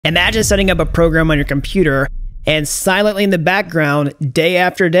Imagine setting up a program on your computer and silently in the background, day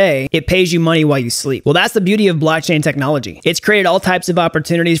after day, it pays you money while you sleep. Well, that's the beauty of blockchain technology. It's created all types of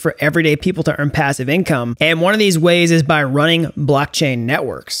opportunities for everyday people to earn passive income. And one of these ways is by running blockchain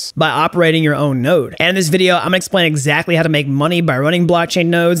networks, by operating your own node. And in this video, I'm gonna explain exactly how to make money by running blockchain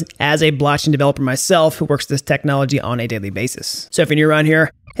nodes as a blockchain developer myself who works this technology on a daily basis. So if you're new around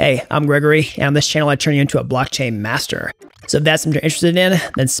here, hey, I'm Gregory, and on this channel, I turn you into a blockchain master. So if that's something you're interested in,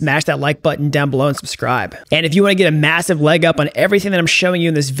 then smash that like button down below and subscribe. And if you want to get a massive leg up on everything that I'm showing you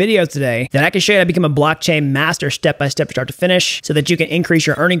in this video today, then I can show you how to become a blockchain master step-by-step from start to finish so that you can increase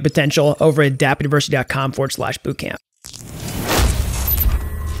your earning potential over at dappuniversity.com/bootcamp.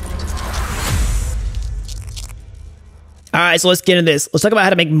 All right, so let's get into this. Let's talk about how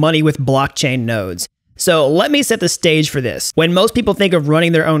to make money with blockchain nodes. So let me set the stage for this. When most people think of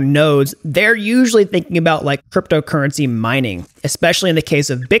running their own nodes, they're usually thinking about like cryptocurrency mining, especially in the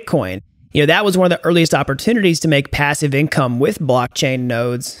case of Bitcoin. You know, that was one of the earliest opportunities to make passive income with blockchain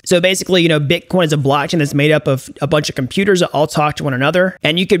nodes. So basically, you know, Bitcoin is a blockchain that's made up of a bunch of computers that all talk to one another.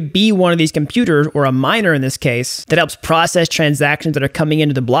 And you could be one of these computers, or a miner in this case, that helps process transactions that are coming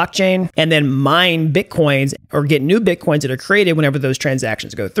into the blockchain and then mine Bitcoins or get new Bitcoins that are created whenever those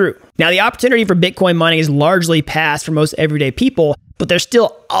transactions go through. Now, the opportunity for Bitcoin mining is largely past for most everyday people, but there's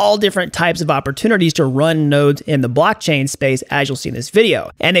still all different types of opportunities to run nodes in the blockchain space, as you'll see in this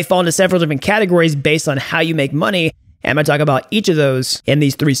video. And they fall into several different categories based on how you make money. And I'm going to talk about each of those in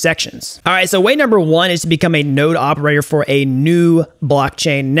these 3 sections. All right, so way number 1 is to become a node operator for a new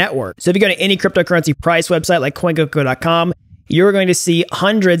blockchain network. So if you go to any cryptocurrency price website like CoinGecko.com, you're going to see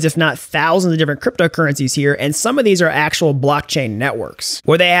hundreds, if not thousands of different cryptocurrencies here. And some of these are actual blockchain networks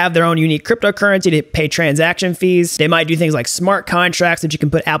where they have their own unique cryptocurrency to pay transaction fees. They might do things like smart contracts that you can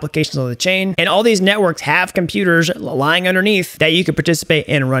put applications on the chain. And all these networks have computers lying underneath that you can participate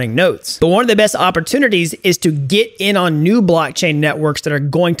in running nodes. But one of the best opportunities is to get in on new blockchain networks that are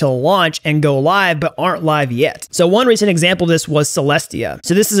going to launch and go live, but aren't live yet. So one recent example of this was Celestia.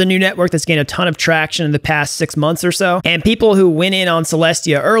 So this is a new network that's gained a ton of traction in the past 6 months or so. And people who went in on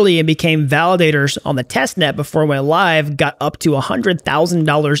Celestia early and became validators on the testnet before it went live got up to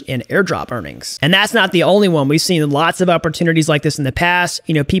 $100,000 in airdrop earnings. And that's not the only one. We've seen lots of opportunities like this in the past.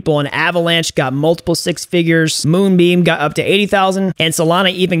 You know, people in Avalanche got multiple 6 figures, Moonbeam got up to 80,000, and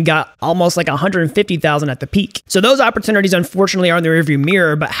Solana even got almost like 150,000 at the peak. So those opportunities unfortunately are in the rearview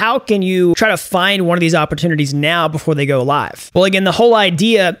mirror, but how can you try to find one of these opportunities now before they go live? Well, again, the whole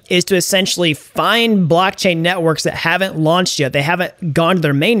idea is to essentially find blockchain networks that haven't launched yet. They haven't gone to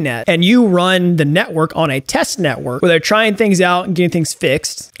their mainnet, and you run the network on a test network where they're trying things out and getting things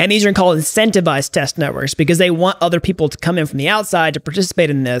fixed. And these are called incentivized test networks because they want other people to come in from the outside to participate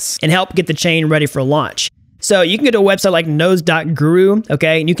in this and help get the chain ready for launch. So you can go to a website like nodes.guru,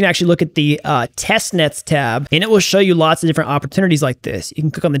 okay, and you can actually look at the testnets tab, and it will show you lots of different opportunities like this. You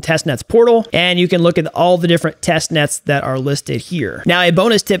can click on the testnets portal, and you can look at all the different testnets that are listed here. Now, a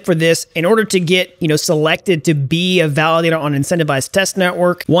bonus tip for this, in order to get, you know, selected to be a validator on an incentivized test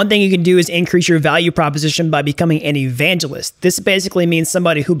network, one thing you can do is increase your value proposition by becoming an evangelist. This basically means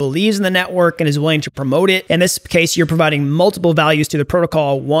somebody who believes in the network and is willing to promote it. In this case, you're providing multiple values to the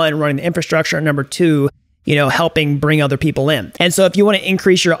protocol. 1, running the infrastructure, and number 2, you know, helping bring other people in. And so if you want to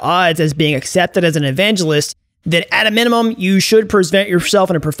increase your odds as being accepted as an evangelist, then at a minimum, you should present yourself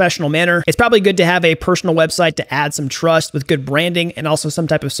in a professional manner. It's probably good to have a personal website to add some trust with good branding and also some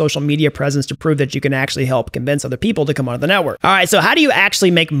type of social media presence to prove that you can actually help convince other people to come onto the network. All right, so how do you actually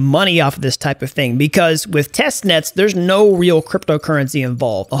make money off of this type of thing? Because with testnets, there's no real cryptocurrency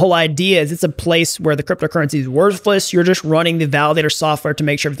involved. The whole idea is it's a place where the cryptocurrency is worthless. You're just running the validator software to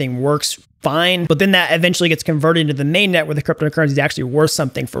make sure everything works fine, but then that eventually gets converted into the mainnet where the cryptocurrency is actually worth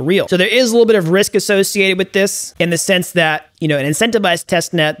something for real. So there is a little bit of risk associated with this in the sense that, you know, an incentivized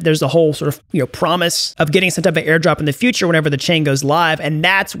testnet, there's a whole sort of, you know, promise of getting some type of airdrop in the future whenever the chain goes live, and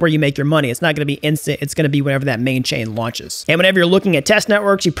that's where you make your money. It's not going to be instant. It's going to be whenever that main chain launches. And whenever you're looking at test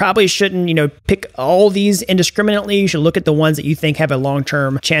networks, you probably shouldn't, you know, pick all these indiscriminately. You should look at the ones that you think have a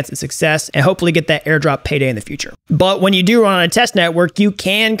long-term chance of success and hopefully get that airdrop payday in the future. But when you do run on a test network, you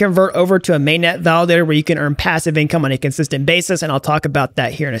can convert over to a mainnet validator where you can earn passive income on a consistent basis, and I'll talk about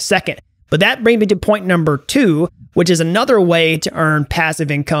that here in a second. But that brings me to point number 2, which is another way to earn passive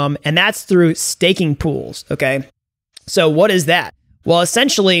income, and that's through staking pools, okay? So what is that? Well,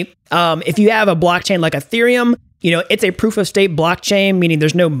 essentially, if you have a blockchain like Ethereum, you know, it's a proof of stake blockchain, meaning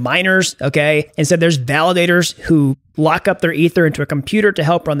there's no miners, okay? Instead, there's validators who lock up their ether into a computer to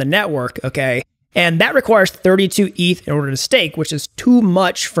help run the network, okay? And that requires 32 ETH in order to stake, which is too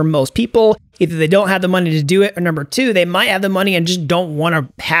much for most people. Either they don't have the money to do it, or number two, they might have the money and just don't want a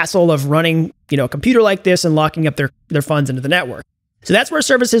hassle of running, a computer like this and locking up their funds into the network. So that's where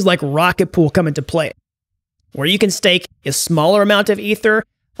services like Rocket Pool come into play, where you can stake a smaller amount of Ether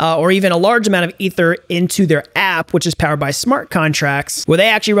or even a large amount of Ether into their app, which is powered by smart contracts, where they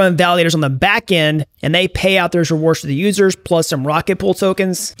actually run validators on the back end and they pay out those rewards to the users plus some Rocket Pool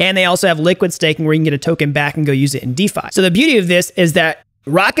tokens. And they also have liquid staking where you can get a token back and go use it in DeFi. So the beauty of this is that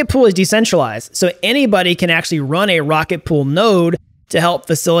Rocket Pool is decentralized. So anybody can actually run a Rocket Pool node to help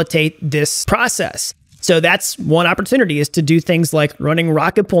facilitate this process. So that's one opportunity, is to do things like running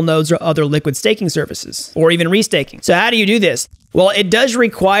Rocket Pool nodes or other liquid staking services, or even restaking. So how do you do this? Well, it does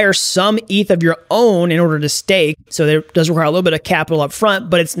require some ETH of your own in order to stake. So there does require a little bit of capital up front,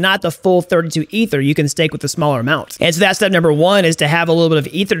 but it's not the full 32 Ether. You can stake with a smaller amount. And so that's step number one, is to have a little bit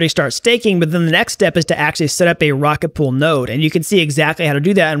of Ether to start staking. But then the next step is to actually set up a Rocket Pool node. And you can see exactly how to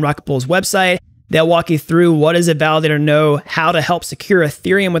do that on Rocket Pool's website. They'll walk you through what does a validator know, how to help secure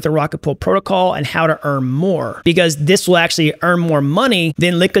Ethereum with the Rocket Pool protocol, and how to earn more. Because this will actually earn more money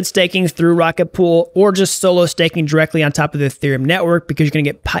than liquid staking through Rocket Pool or just solo staking directly on top of the Ethereum network, because you're going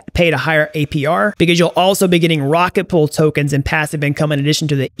to get paid a higher APR, because you'll also be getting Rocket Pool tokens and passive income in addition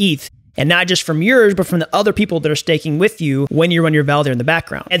to the ETH. And not just from yours, but from the other people that are staking with you when you run your validator in the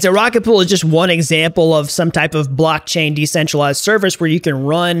background. And so Rocket Pool is just one example of some type of blockchain decentralized service where you can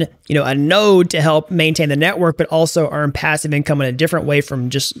run, a node to help maintain the network, but also earn passive income in a different way from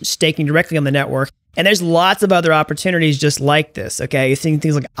just staking directly on the network. And there's lots of other opportunities just like this, okay? You're seeing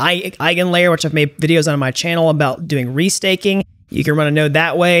things like EigenLayer, which I've made videos on my channel about doing restaking. You can run a node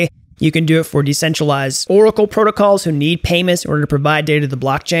that way. You can do it for decentralized Oracle protocols who need payments in order to provide data to the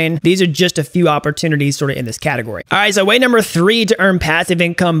blockchain. These are just a few opportunities sort of in this category. All right, so way number three to earn passive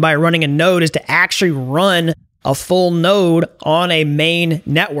income by running a node is to actually run a full node on a main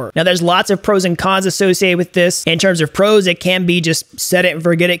network. Now, there's lots of pros and cons associated with this. In terms of pros, it can be just set it and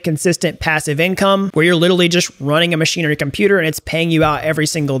forget it, consistent passive income, where you're literally just running a machine on your computer and it's paying you out every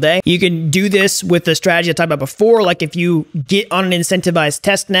single day. You can do this with the strategy I talked about before. Like if you get on an incentivized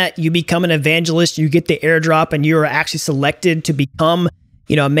testnet, you become an evangelist, you get the airdrop, and you're actually selected to become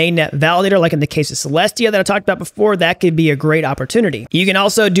a mainnet validator, like in the case of Celestia that I talked about before. That could be a great opportunity. You can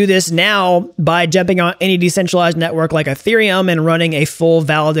also do this now by jumping on any decentralized network like Ethereum and running a full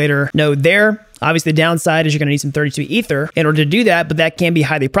validator node there. Obviously, the downside is you're going to need some 32 Ether in order to do that, but that can be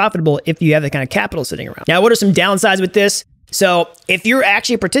highly profitable if you have that kind of capital sitting around. Now, what are some downsides with this? So if you're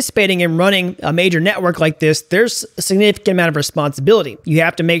actually participating in running a major network like this, there's a significant amount of responsibility. You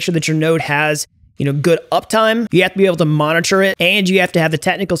have to make sure that your node has good uptime. You have to be able to monitor it, and you have to have the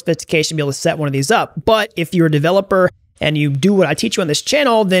technical sophistication to be able to set one of these up. But if you're a developer and you do what I teach you on this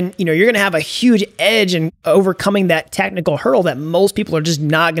channel, then you're going to have a huge edge in overcoming that technical hurdle that most people are just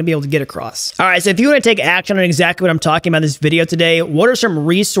not going to be able to get across. All right, so if you want to take action on exactly what I'm talking about in this video today, what are some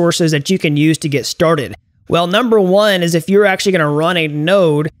resources that you can use to get started? Well, number one is if you're actually going to run a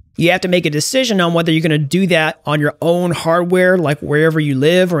node, you have to make a decision on whether you're going to do that on your own hardware, like wherever you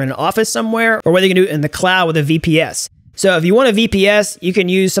live or in an office somewhere, or whether you can do it in the cloud with a VPS. So if you want a VPS, you can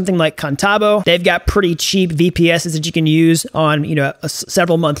use something like Contabo. They've got pretty cheap VPSs that you can use on,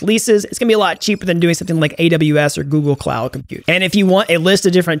 several month leases. It's going to be a lot cheaper than doing something like AWS or Google Cloud Compute. And if you want a list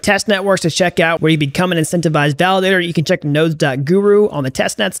of different test networks to check out where you become an incentivized validator, you can check nodes.guru on the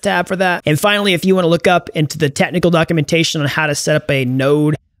testnets tab for that. And finally, if you want to look up into the technical documentation on how to set up a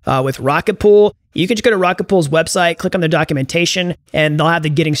node with Rocket Pool, you can just go to Rocket Pool's website, click on their documentation, and they'll have the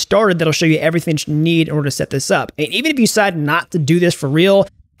getting started that'll show you everything you need in order to set this up. And even if you decide not to do this for real,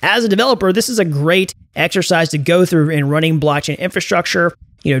 as a developer, this is a great exercise to go through in running blockchain infrastructure.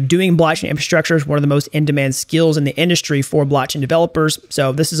 Doing blockchain infrastructure is one of the most in-demand skills in the industry for blockchain developers.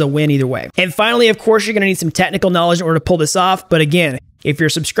 So this is a win either way. And finally, of course, you're going to need some technical knowledge in order to pull this off. But again, if you're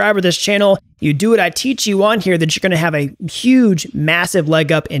a subscriber to this channel, you do what I teach you on here, that you're going to have a huge, massive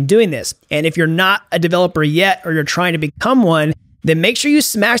leg up in doing this. And if you're not a developer yet, or you're trying to become one, then make sure you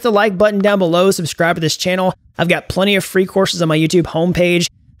smash the like button down below, subscribe to this channel. I've got plenty of free courses on my YouTube homepage.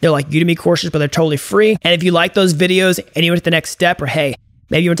 They're like Udemy courses, but they're totally free. And if you like those videos and you want to take the next step, or hey,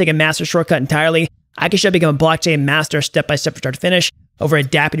 maybe you want to take a master shortcut entirely, I can show you how to become a blockchain master step-by-step from start to finish over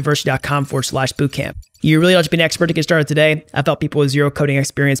at dappuniversity.com/bootcamp. You really don't have to be an expert to get started today. I've helped people with zero coding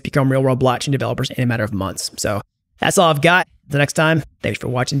experience become real-world blockchain developers in a matter of months. So that's all I've got. Until next time, thanks for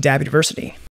watching Dapp University.